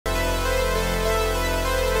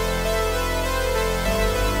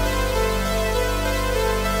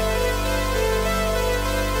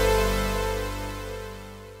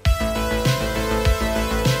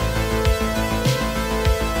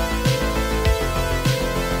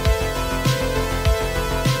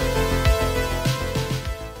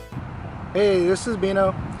Hey, this is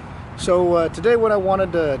Bino. So today what I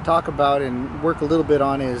wanted to talk about and work a little bit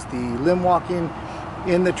on is the limb walking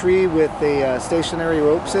in the tree with a stationary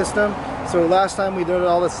rope system. So last time we did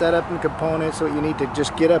all the setup and components, so you need to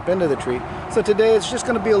just get up into the tree. So today it's just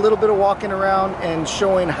going to be a little bit of walking around and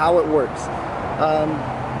showing how it works.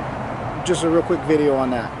 Just a real quick video on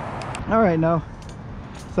that. All right, now,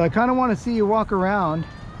 so I kind of want to see you walk around,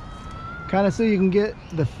 kind of so you can get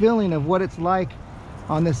the feeling of what it's like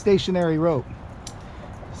on this stationary rope.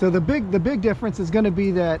 So the big difference is going to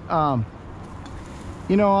be that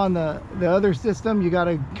you know, on the other system you got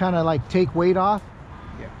to kind of like take weight off,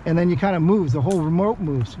 yeah, and then you kind of moves, the whole remote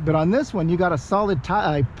moves. But on this one you got a solid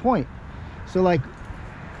point, so like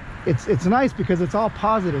it's nice because it's all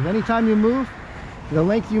positive. Anytime you move, the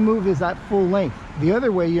length you move is at full length. The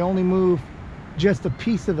other way you only move just a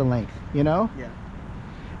piece of the length, you know. Yeah.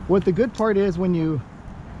 What the good part is, when you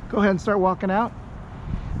go ahead and start walking out,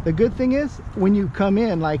 the good thing is when you come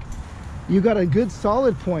in, like, you got a good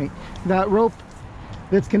solid point. That rope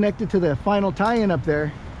that's connected to the final tie-in up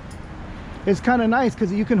there is kind of nice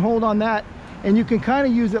because you can hold on that and you can kind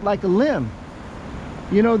of use it like a limb.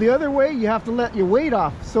 You know, the other way you have to let your weight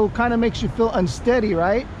off, so it kind of makes you feel unsteady,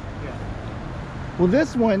 right? Yeah. Well,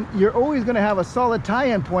 this one, you're always going to have a solid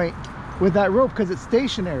tie-in point with that rope because it's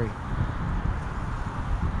stationary.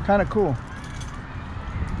 Kind of cool.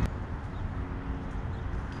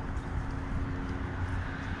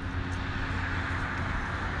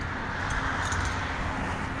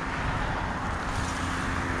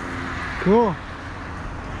 Cool.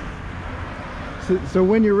 So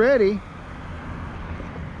when you're ready,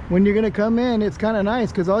 when you're gonna come in, it's kind of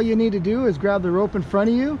nice because all you need to do is grab the rope in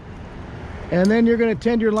front of you, and then you're gonna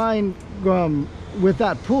tend your line with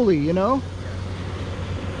that pulley, you know.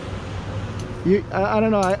 I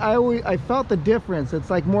don't know, I felt the difference.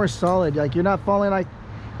 It's like more solid, like you're not falling, like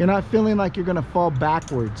you're not feeling like you're gonna fall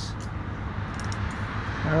backwards.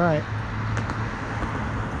 All right.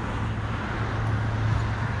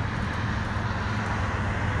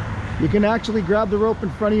 You can actually grab the rope in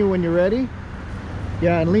front of you when you're ready.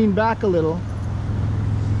 Yeah, and lean back a little.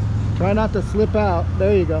 Try not to slip out.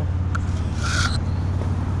 There you go.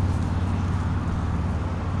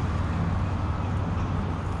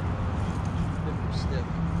 Stiff.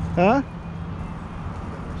 Huh?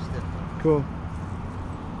 Stiff. Cool.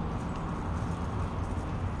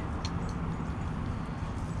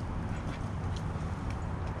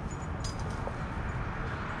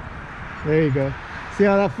 There you go. See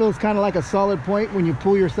how that feels kind of like a solid point when you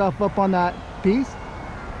pull yourself up on that piece?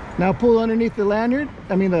 Now pull underneath the lanyard,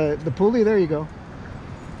 I mean the pulley, there you go.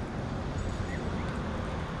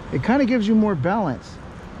 It kind of gives you more balance.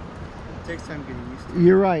 It takes time getting used to it.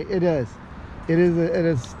 You're right, it is. It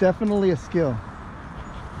is definitely a skill.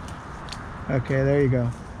 Okay, there you go.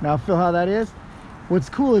 Now feel how that is? What's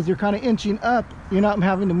cool is you're kind of inching up, you're not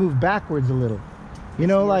having to move backwards a little. You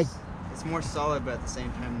know, like... It's more solid, but at the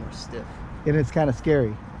same time more stiff. And it's kind of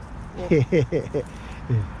scary. Yeah.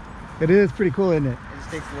 It is pretty cool, isn't it? It just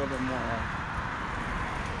takes a little bit more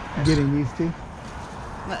getting used to.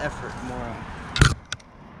 Not effort, more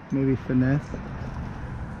maybe finesse.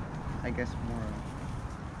 I guess more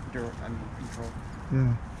control.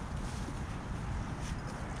 Yeah.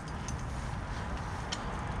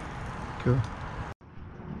 Cool.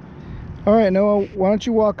 All right, Noah, why don't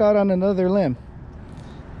you walk out on another limb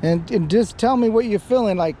and just tell me what you're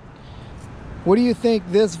feeling like. What do you think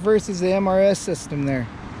this versus the MRS system there?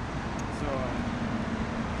 So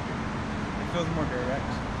it feels more direct,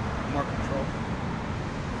 more control.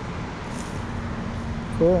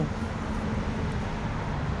 Cool.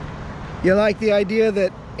 You like the idea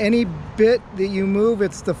that any bit that you move,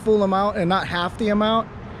 it's the full amount and not half the amount?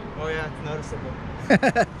 Oh yeah, it's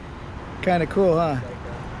noticeable. Kind of cool, huh? Like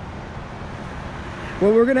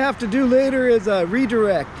what we're gonna have to do later is a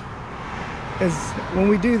redirect. Because when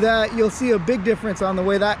we do that, you'll see a big difference on the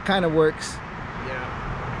way that kind of works. Yeah.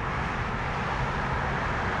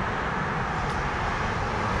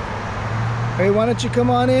 Hey, why don't you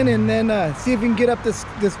come on in and then see if you can get up this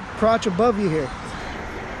crotch above you here.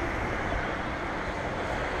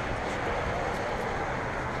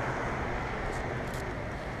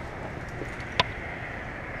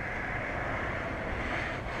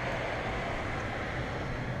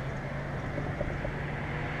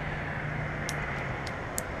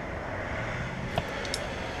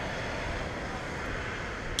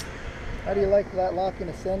 How do you like that locking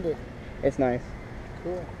ascender? It's nice.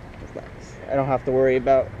 Cool. It's nice. I don't have to worry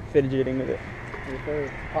about fidgeting with it. If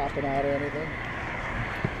it's popping out or anything.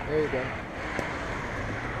 There you go.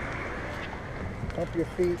 Up your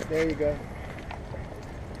feet. There you go.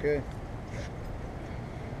 Good.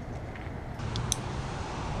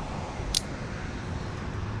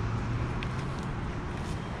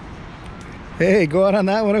 Hey, go out on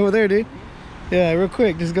that one over there, dude. Yeah, real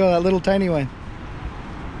quick. Just go that little tiny one.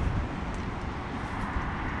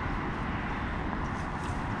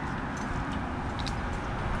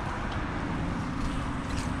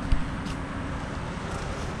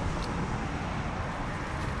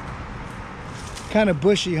 Kind of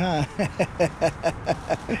bushy, huh?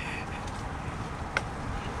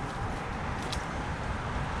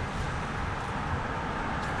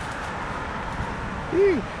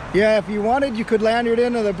 Yeah, if you wanted, you could lanyard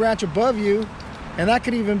into the branch above you, and that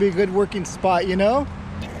could even be a good working spot, you know?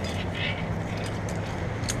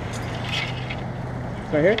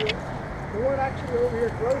 Right here? The one actually over here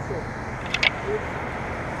closer.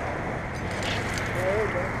 There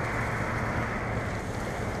you go.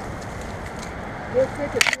 Just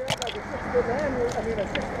think if you had like a 6-foot lanyard, I mean a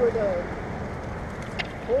 6-foot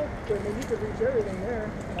pole, I mean you could reach everything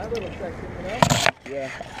there in that little section, you know?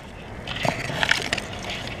 Yeah.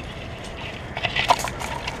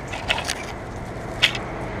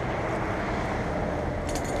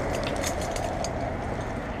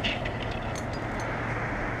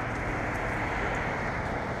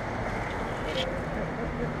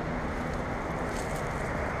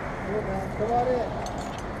 Come on in.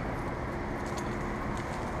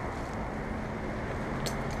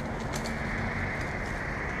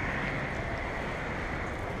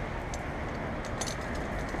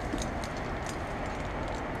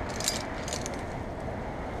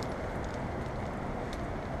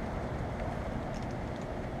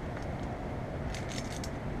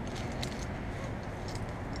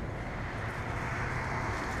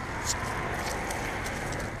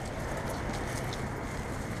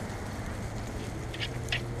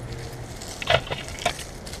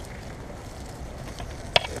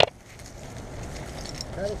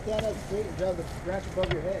 That'll stand up straight and grab the branch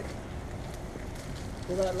above your head.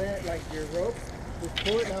 Pull that land like your rope. Just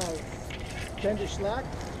pull it now. Bend your slack.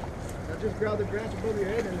 Now just grab the branch above your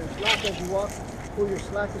head and then slack as you walk. Pull your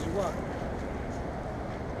slack as you walk.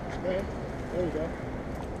 Okay. There you go.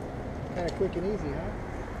 Kind of quick and easy, huh?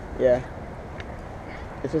 Yeah.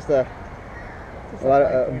 It's just a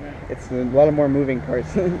lot more moving parts.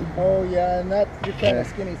 Oh yeah, and that you're kind of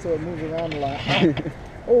skinny, so it moves around a lot.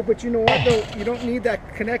 Oh, but you know what though? You don't need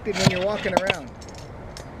that connected when you're walking around.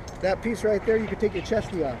 That piece right there, you could take your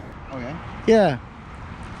chesty off. Oh yeah? Yeah.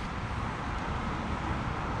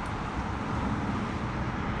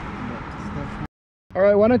 All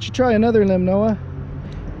right, why don't you try another limb, Noah?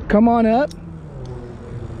 Come on up.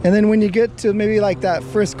 And then when you get to maybe like that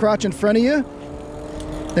first crotch in front of you,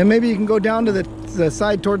 then maybe you can go down to the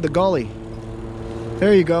side toward the gully.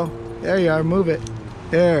 There you go. There you are, move it.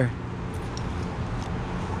 There.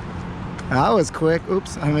 That was quick.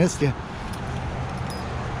 Oops, I missed you.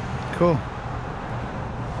 Cool.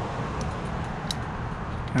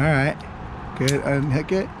 All right, good.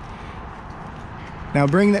 Unhook it. Now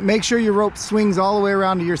bring that. Make sure your rope swings all the way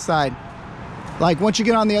around to your side. Like once you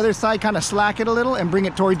get on the other side, kind of slack it a little and bring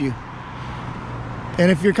it toward you. And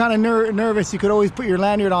if you're kind of nervous, you could always put your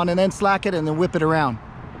lanyard on and then slack it and then whip it around.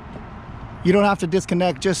 You don't have to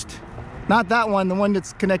disconnect. Just not that one. The one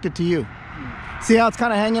that's connected to you. See how it's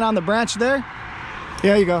kind of hanging on the branch there?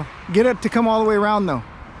 There you go. Get it to come all the way around though.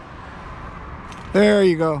 There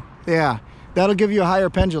you go. Yeah, that'll give you a higher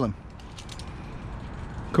pendulum.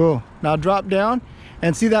 Cool. Now drop down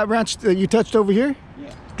and see that branch that you touched over here?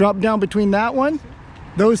 Yeah. Drop down between that one,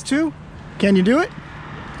 those two. Can you do it?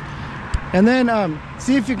 And then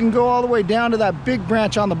see if you can go all the way down to that big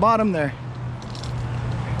branch on the bottom there.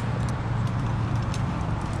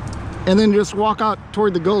 And then just walk out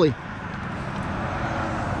toward the gully.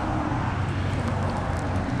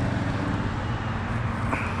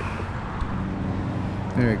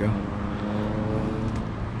 There you go.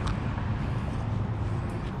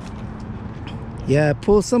 Yeah,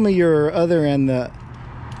 pull some of your other end, the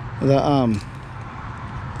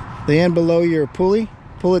end below your pulley.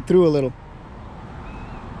 Pull it through a little.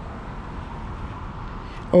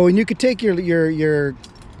 Oh, and you could take your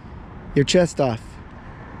chest off.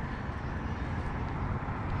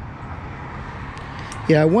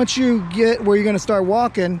 Yeah, once you get where you're going to start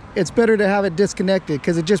walking, it's better to have it disconnected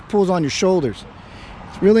because it just pulls on your shoulders.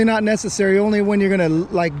 It's really not necessary, only when you're going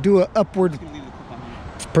to like do an upward.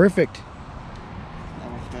 Perfect.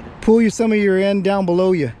 Pull some of your end down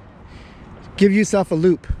below you. Give yourself a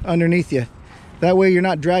loop underneath you. That way you're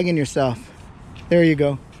not dragging yourself. There you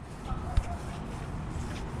go.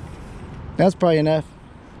 That's probably enough.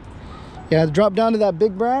 Yeah, drop down to that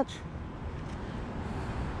big branch.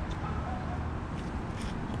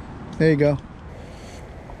 There you go.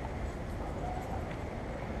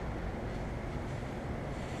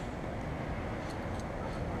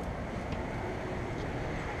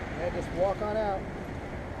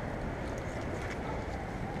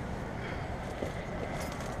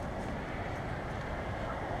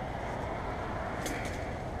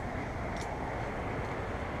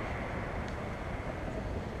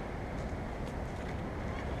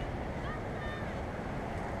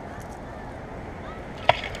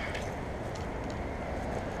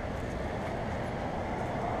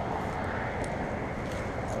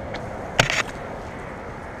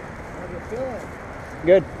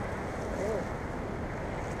 Good.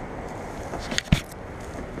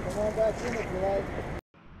 Come on back in if you like.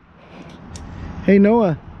 Hey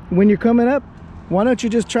Noah, when you're coming up, why don't you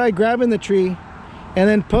just try grabbing the tree and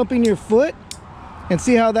then pumping your foot and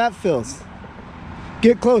see how that feels.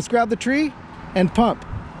 Get close, grab the tree and pump.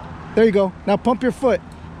 There you go. Now pump your foot.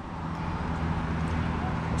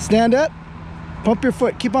 Stand up, pump your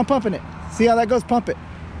foot. Keep on pumping it. See how that goes? Pump it.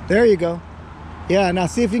 There you go. Yeah, now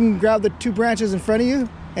see if you can grab the 2 branches in front of you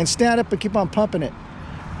and stand up and keep on pumping it.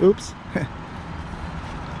 Oops.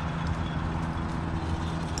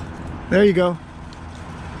 There you go.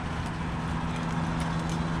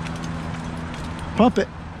 Pump it.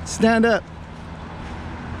 Stand up.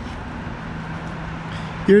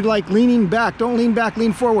 You're like leaning back. Don't lean back,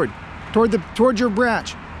 lean forward. Toward your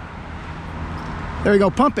branch. There you go.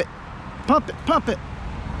 Pump it. Pump it. Pump it.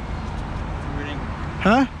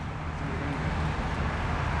 Huh?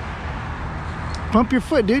 Pump your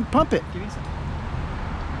foot, dude. Pump it.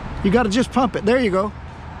 You gotta just pump it. There you go.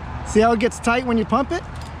 See how it gets tight when you pump it?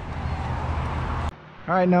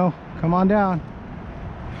 All right, no, come on down.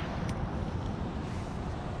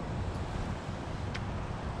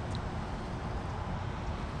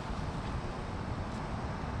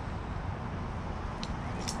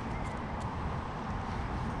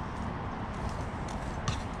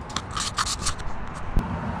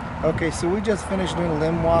 Okay, so we just finished doing a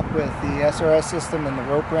limb walk with the SRS system and the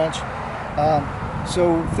rope wrench.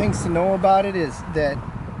 So things to know about it is that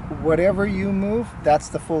whatever you move, that's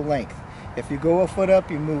the full length. If you go a foot up,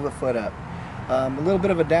 you move a foot up. A little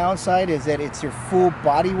bit of a downside is that it's your full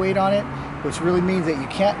body weight on it, which really means that you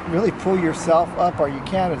can't really pull yourself up, or you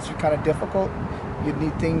can, it's kind of difficult. You'd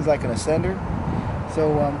need things like an ascender.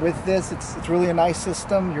 So with this, it's really a nice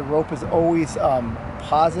system. Your rope is always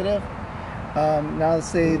positive. Now let's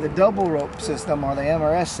say the double rope system or the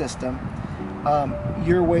MRS system,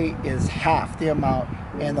 your weight is half the amount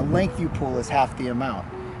and the length you pull is half the amount.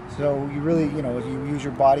 So you really, you know, if you use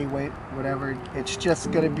your body weight, whatever, it's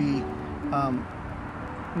just going to be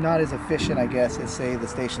not as efficient, I guess, as say the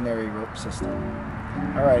stationary rope system.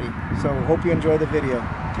 Alrighty, so hope you enjoy the video.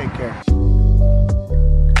 Take care.